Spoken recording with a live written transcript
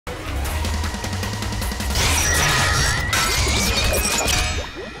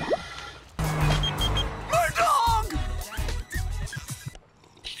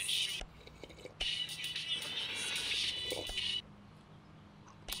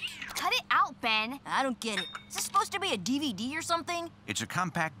out, Ben. I don't get it. Is this supposed to be a DVD or something? It's a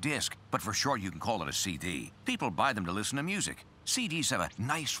compact disc, but for short you can call it a CD. People buy them to listen to music. CDs have a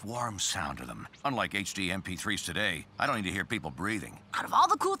nice, warm sound to them. Unlike HD MP3s today, I don't need to hear people breathing. Out of all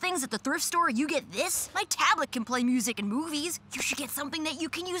the cool things at the thrift store, you get this? My tablet can play music and movies. You should get something that you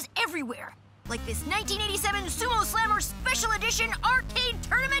can use everywhere. Like this 1987 Sumo Slammer Special Edition Arcade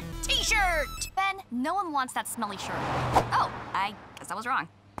Tournament t-shirt! Ben, no one wants that smelly shirt. Oh, I guess I was wrong.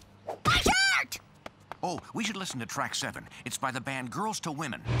 My shirt! Oh, we should listen to track 7. It's by the band Girls to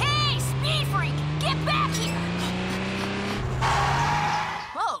Women. Hey, Speed Freak! Get back here!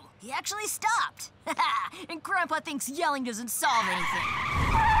 Whoa, he actually stopped. And Grandpa thinks yelling doesn't solve anything.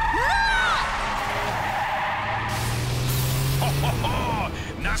 Ho, ho, ho!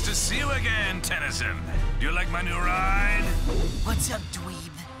 Nice to see you again, Tennyson. Do you like my new ride? What's up, dweeb?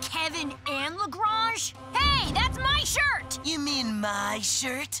 Kevin and Lagrange? Hey, that's my shirt! You mean my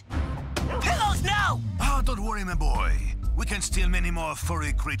shirt? Pillows, no! Oh, don't worry, my boy. We can steal many more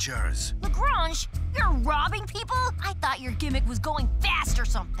furry creatures. Lagrange, you're robbing people? I thought your gimmick was going fast or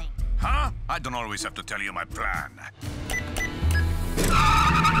something. Huh? I don't always have to tell you my plan.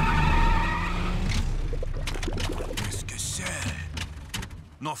 Qu'est-ce que c'est?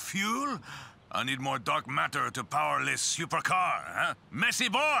 No fuel? I need more dark matter to power this supercar, huh? Messy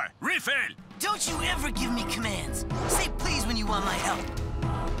boy, refill! Don't you ever give me commands. Say please when you want my help.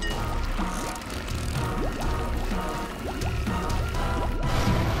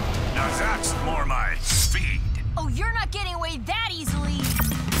 Now that's more my speed. Oh, you're not getting away that easily.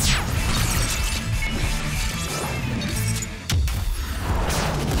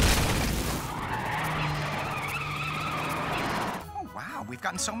 Oh, wow, we've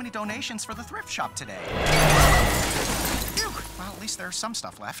gotten so many donations for the thrift shop today. Well, at least there's some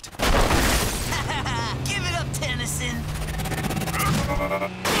stuff left. Give it up, Tennyson.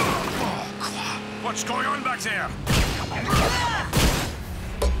 What's going on back there?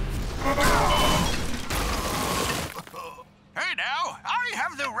 Hey now, I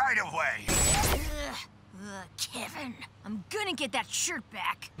have the right of way. Kevin, I'm gonna get that shirt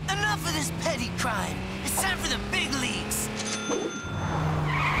back. Enough of this petty crime. It's time for the big leagues.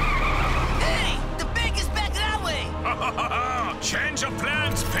 Hey, the bank is back that way. Change of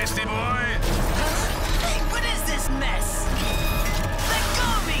plans, pasty boy. Hey, what is this mess? Let go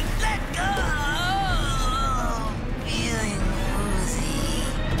of me! Let go! Feeling woozy.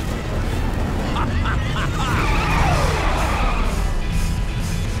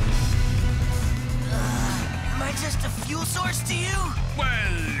 Am I just a fuel source to you?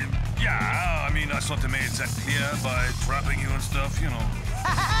 Well, yeah, I mean, I sort of made that clear by trapping you and stuff, you know.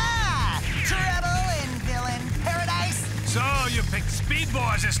 Trouble in villain paradise. So, you picked Speed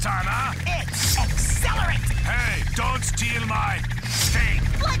Boys this time, huh? It's accelerate! Hey, don't steal my thing.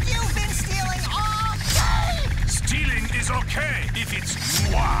 Like you've been stealing all day! Stealing is okay if it's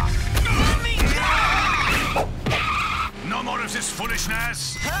moi. Let me go! No more of this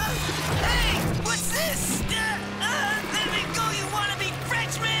foolishness. Huh? Hey, what's this? Let me go, you wannabe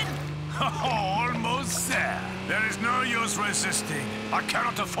Frenchman! Almost there. There is no use resisting. I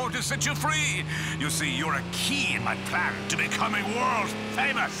cannot afford to set you free. You see, you're a key in my plan to becoming world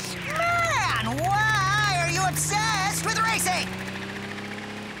famous. Man, why are you obsessed with racing?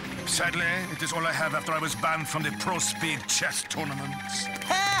 Sadly, it is all I have after I was banned from the Pro Speed chess tournaments.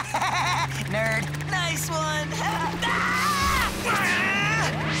 Nerd. Nice one.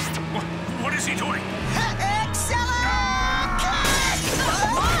 What is he doing?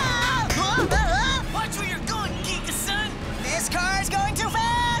 Watch where you're going, Geek-a-son. This car's going too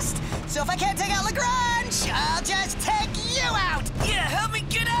fast. So if I can't take out Lagrange, I'll just take you out. Yeah, help me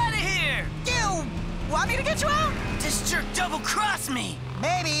get out of here. You want me to get you out? This jerk double-crossed me.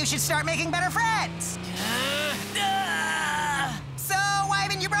 Maybe you should start making better friends. So why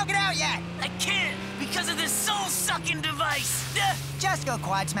haven't you broken out yet? I can't, because of this soul-sucking device. Just go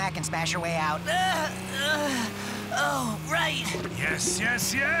quad smack and smash your way out. Oh, right. Yes,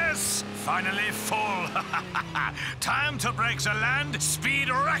 yes, yes! Finally full. Time to break the land speed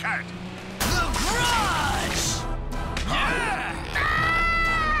record. Lagrange! Yeah!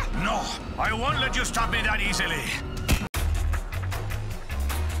 No, I won't let you stop me that easily.